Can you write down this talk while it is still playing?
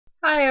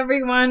Hi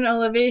everyone,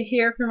 Olivia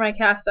here for my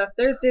Cast Off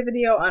Thursday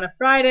video on a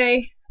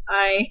Friday.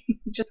 I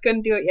just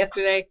couldn't do it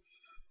yesterday,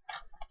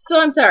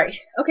 so I'm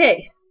sorry.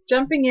 Okay,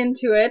 jumping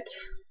into it.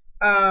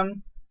 I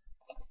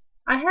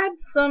had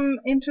some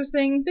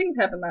interesting things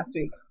happen last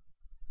week.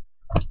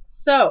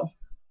 So,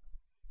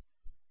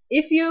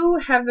 if you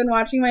have been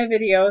watching my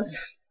videos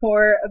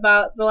for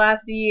about the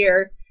last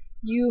year,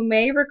 you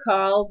may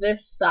recall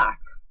this sock.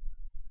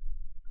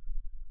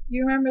 Do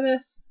you remember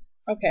this?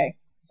 Okay,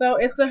 so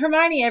it's the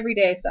Hermione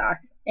Everyday sock,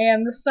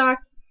 and the sock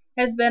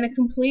has been a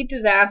complete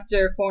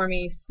disaster for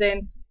me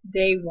since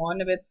day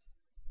one of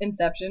its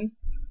inception.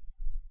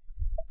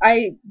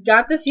 I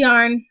got this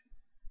yarn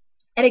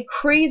at a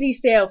crazy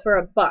sale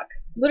for $1,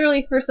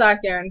 literally for sock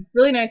yarn,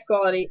 really nice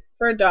quality,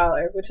 for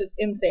 $1, which is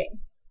insane.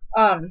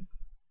 So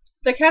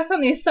I cast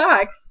on these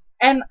socks,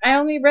 and I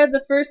only read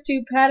the first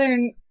 2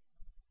 pattern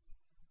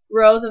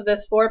rows of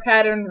this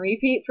 4-pattern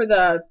repeat for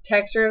the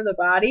texture of the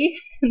body,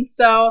 and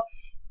so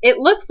it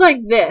looks like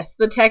this,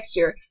 the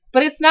texture,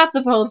 but it's not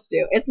supposed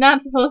to. It's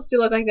not supposed to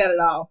look like that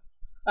at all.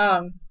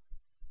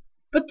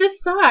 But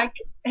this sock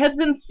has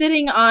been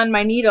sitting on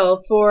my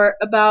needle for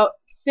about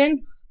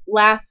since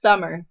last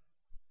summer,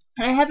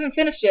 and I haven't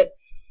finished it,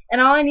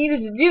 and all I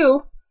needed to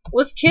do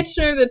was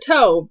Kitchener the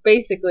toe,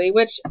 basically,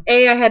 which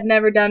A, I had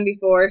never done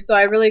before, so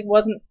I really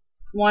wasn't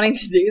wanting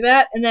to do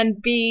that, and then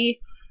B,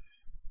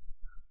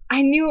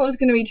 I knew it was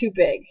going to be too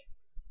big.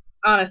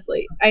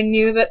 Honestly, I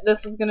knew that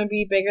this was going to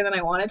be bigger than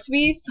I want it to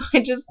be, so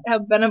I just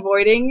have been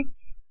avoiding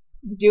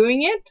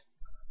doing it.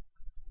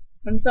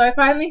 And so I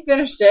finally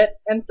finished it,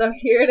 and so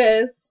here it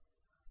is.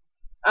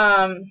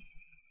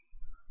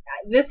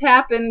 This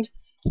happened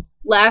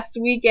last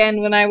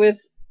weekend when I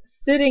was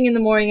sitting in the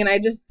morning, and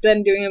I'd just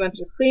been doing a bunch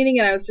of cleaning,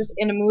 and I was just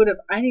in a mood of,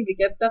 I need to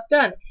get stuff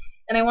done.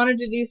 And I wanted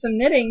to do some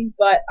knitting,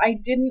 but I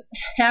didn't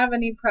have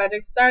any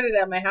projects started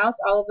at my house.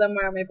 All of them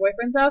were at my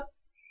boyfriend's house.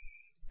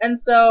 And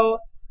so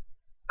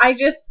I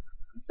just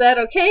said,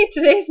 okay,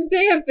 today's the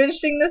day I'm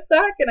finishing this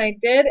sock, and I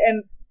did,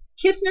 and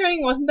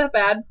Kitchenering wasn't that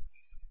bad.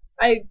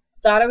 I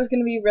thought it was going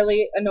to be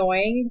really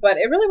annoying, but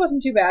it really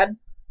wasn't too bad.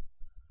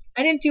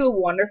 I didn't do a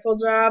wonderful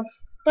job,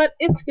 but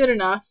it's good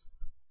enough.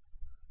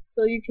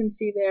 So you can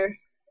see there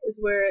is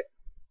where it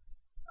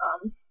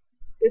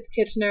is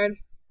Kitchenered.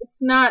 It's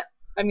not,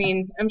 I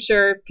mean, I'm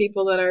sure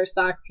people that are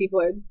sock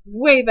people are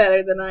way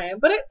better than I am,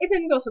 but it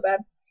didn't go so bad.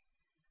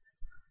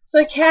 So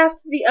I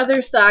cast the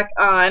other sock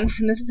on,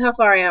 and this is how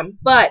far I am.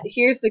 But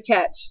here's the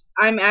catch.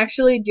 I'm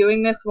actually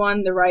doing this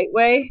one the right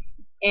way,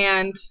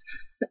 and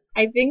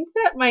I think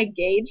that my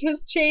gauge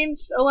has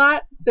changed a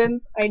lot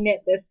since I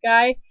knit this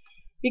guy,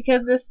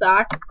 because this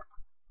sock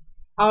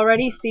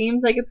already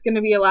seems like it's going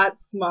to be a lot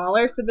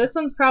smaller. So this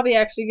one's probably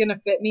actually going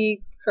to fit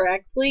me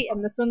correctly,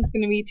 and this one's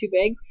going to be too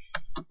big.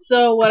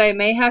 So what I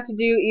may have to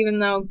do, even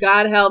though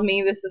God help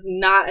me, this is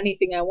not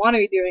anything I want to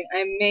be doing,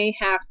 I may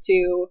have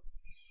to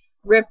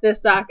rip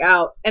this sock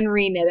out and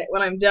re-knit it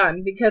when I'm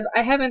done, because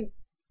I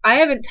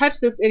haven't touched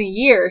this in a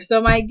year,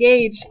 so my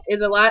gauge is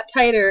a lot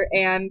tighter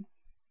and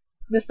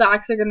the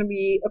socks are going to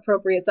be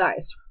appropriate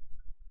sized.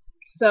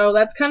 So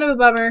that's kind of a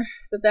bummer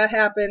that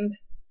happened,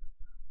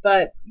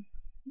 but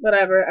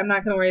whatever, I'm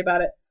not going to worry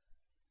about it.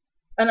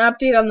 An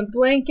update on the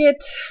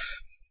blanket.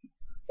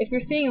 If you're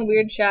seeing a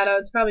weird shadow,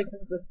 it's probably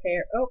because of this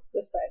hair. Oh,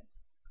 this side.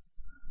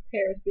 This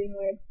hair is being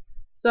weird.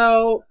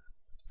 So,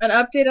 an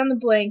update on the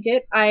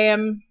blanket. I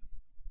am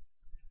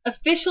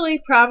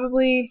officially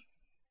probably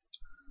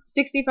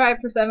 65%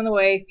 of the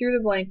way through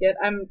the blanket.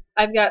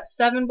 I've got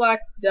 7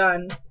 blocks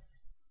done,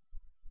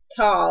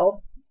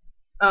 tall,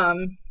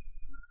 and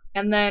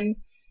then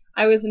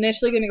I was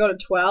initially going to go to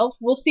 12.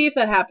 We'll see if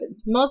that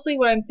happens. Mostly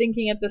what I'm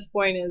thinking at this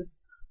point is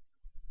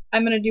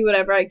I'm going to do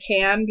whatever I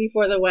can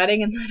before the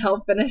wedding, and then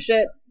I'll finish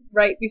it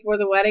right before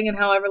the wedding, and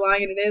however long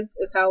it is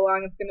how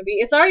long it's going to be.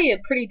 It's already a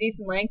pretty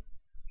decent length.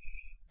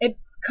 It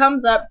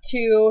comes up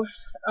to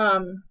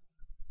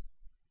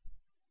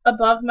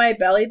above my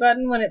belly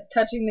button when it's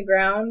touching the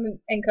ground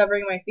and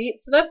covering my feet,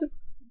 so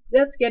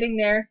that's getting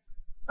there.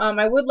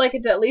 I would like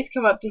it to at least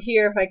come up to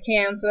here if I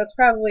can, so that's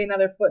probably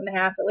another 1.5 feet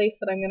at least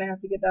that I'm going to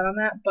have to get done on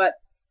that, but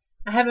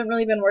I haven't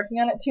really been working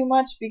on it too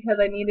much because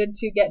I needed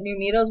to get new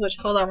needles, which,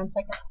 hold on one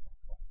second,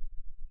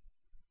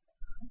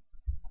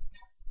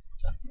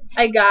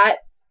 I got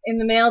in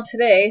the mail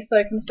today, so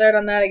I can start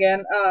on that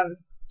again.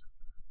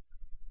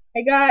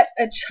 I got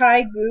a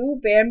Chai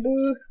Gu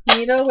bamboo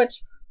needle,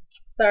 which,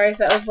 sorry if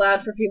that was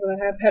loud for people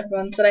that have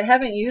headphones, that I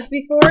haven't used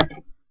before,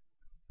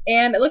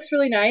 and it looks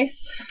really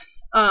nice.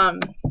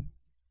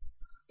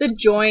 The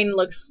join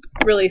looks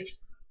really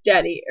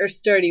sturdy,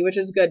 which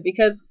is good,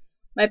 because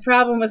my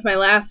problem with my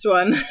last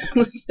one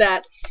was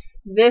that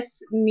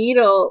this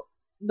needle,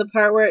 the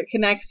part where it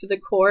connects to the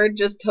cord,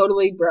 just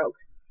totally broke,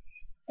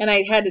 and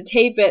I had to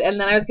tape it, and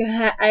then I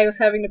was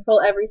having to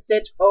pull every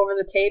stitch over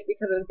the tape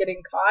because it was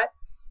getting caught.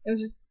 It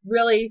was just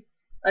really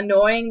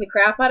annoying the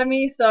crap out of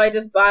me, so I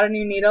just bought a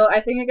new needle.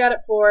 I think I got it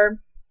for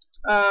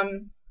 $6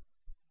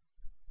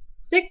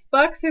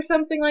 or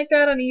something like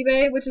that on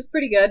eBay, which is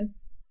pretty good.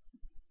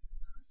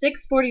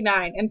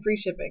 $6.49 and free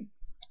shipping.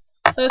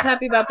 So I was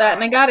happy about that,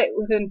 and I got it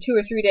within 2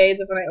 or 3 days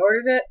of when I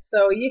ordered it,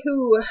 so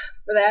yahoo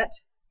for that.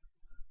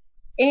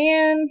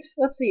 And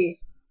let's see.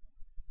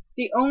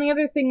 The only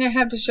other thing I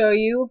have to show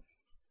you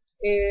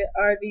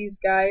are these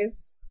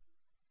guys.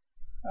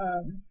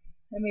 I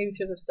maybe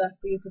should have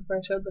stuffed these before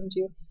I showed them to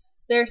you.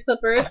 They're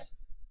slippers.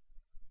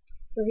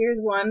 So here's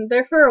one.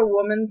 They're for a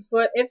woman's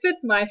foot. It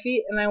fits my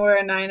feet, and I wear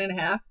a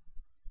 9.5.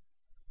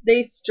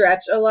 They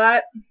stretch a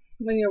lot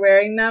when you're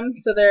wearing them,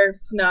 so they're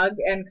snug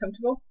and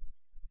comfortable.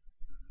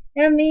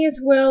 And these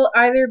will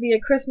either be a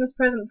Christmas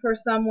present for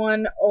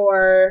someone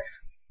or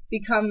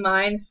become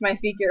mine if my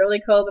feet get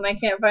really cold and I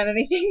can't find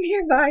anything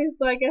nearby,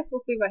 so I guess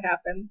we'll see what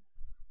happens.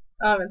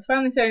 It's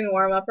finally starting to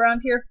warm up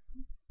around here,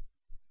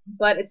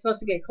 but it's supposed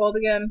to get cold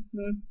again.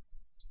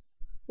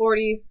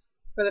 40s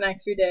for the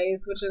next few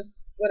days, which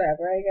is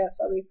whatever. I guess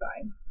I'll be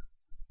fine.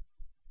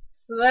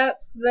 So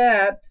that's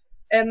that.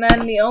 And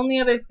then the only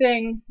other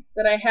thing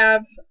that I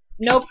have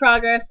no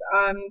progress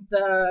on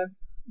the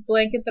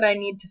blanket that I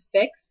need to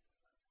fix.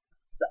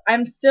 So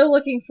I'm still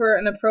looking for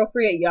an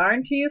appropriate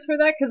yarn to use for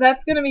that, because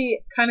that's going to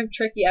be kind of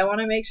tricky. I want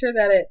to make sure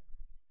that it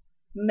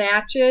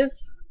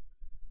matches.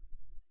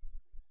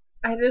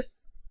 I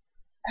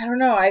don't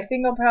know. I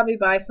think I'll probably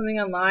buy something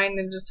online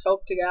and just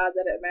hope to God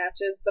that it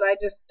matches, but I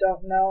just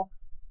don't know.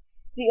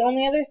 The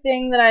only other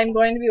thing that I'm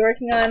going to be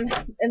working on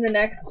in the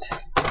next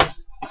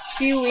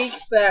few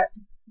weeks that...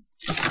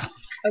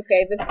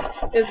 Okay,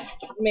 this is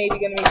maybe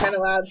going to be kind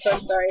of loud, so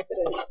I'm sorry if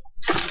it is.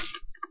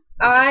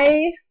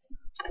 I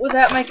was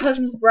at my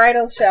cousin's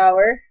bridal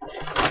shower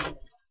not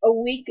a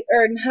week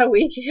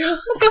ago,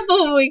 a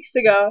couple of weeks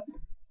ago,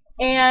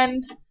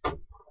 and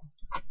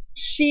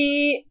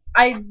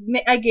I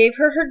gave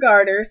her her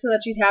garter so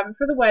that she'd have it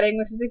for the wedding,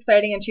 which is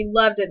exciting, and she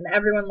loved it, and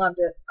everyone loved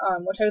it,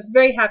 which I was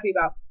very happy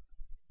about.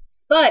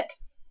 But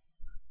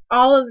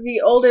all of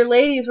the older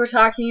ladies were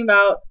talking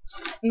about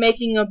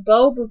making a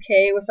bow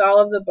bouquet with all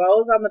of the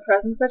bows on the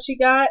presents that she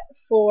got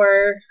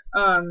for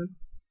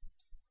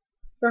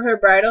her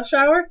bridal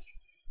shower.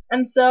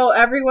 And so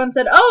everyone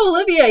said, "Oh,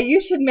 Olivia, you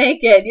should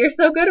make it. You're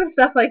so good with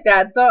stuff like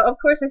that." So, of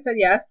course, I said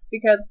yes,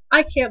 because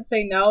I can't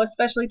say no,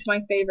 especially to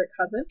my favorite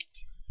cousin.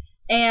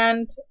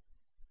 And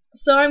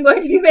so I'm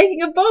going to be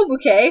making a bow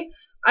bouquet.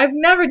 I've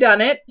never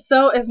done it,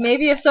 so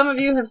if some of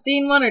you have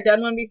seen one or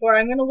done one before,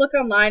 I'm going to look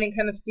online and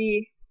kind of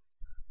see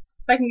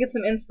if I can get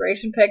some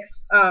inspiration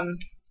pics.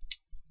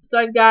 So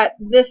I've got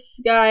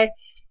this guy.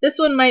 This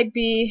one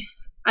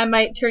I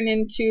might turn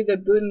into the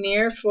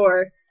boutonniere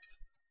for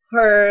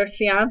her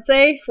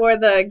fiance for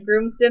the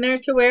groom's dinner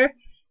to wear,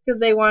 because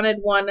they wanted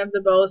one of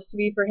the bows to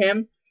be for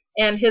him,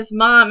 and his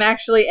mom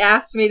actually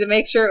asked me to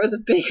make sure it was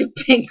a big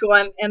pink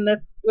one, and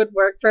this would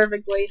work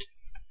perfectly.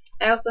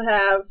 I also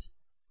have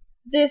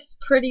this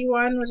pretty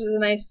one, which is a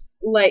nice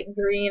light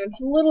green.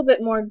 It's a little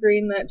bit more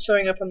green than it's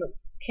showing up on the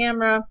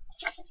camera.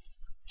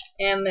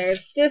 And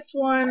there's this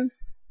one,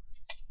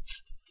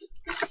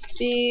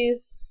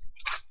 these,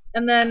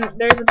 and then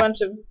there's a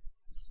bunch of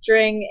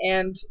string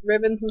and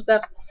ribbons and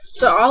stuff.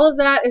 So all of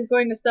that is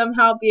going to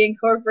somehow be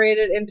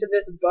incorporated into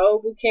this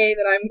bow bouquet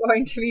that I'm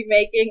going to be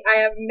making. I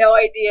have no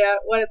idea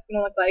what it's going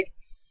to look like,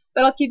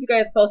 but I'll keep you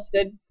guys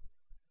posted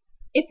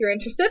if you're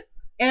interested.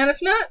 And if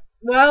not,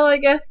 well, I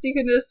guess you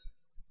can just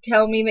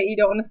tell me that you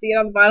don't want to see it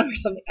on the bottom or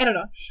something. I don't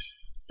know.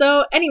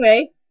 So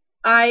anyway,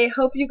 I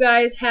hope you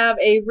guys have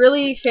a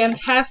really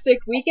fantastic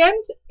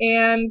weekend,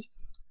 and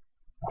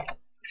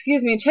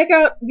check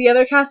out the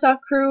other Cast-Off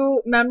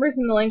Crew members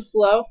in the links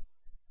below.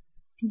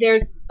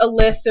 There's a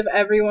list of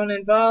everyone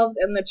involved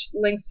and the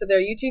links to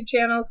their YouTube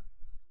channels,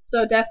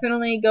 so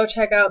definitely go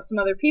check out some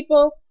other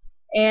people,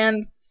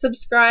 and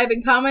subscribe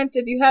and comment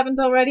if you haven't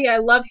already. I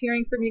love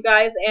hearing from you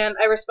guys, and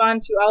I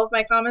respond to all of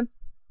my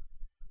comments.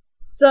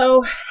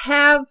 So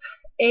have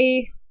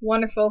a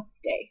wonderful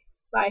day.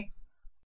 Bye.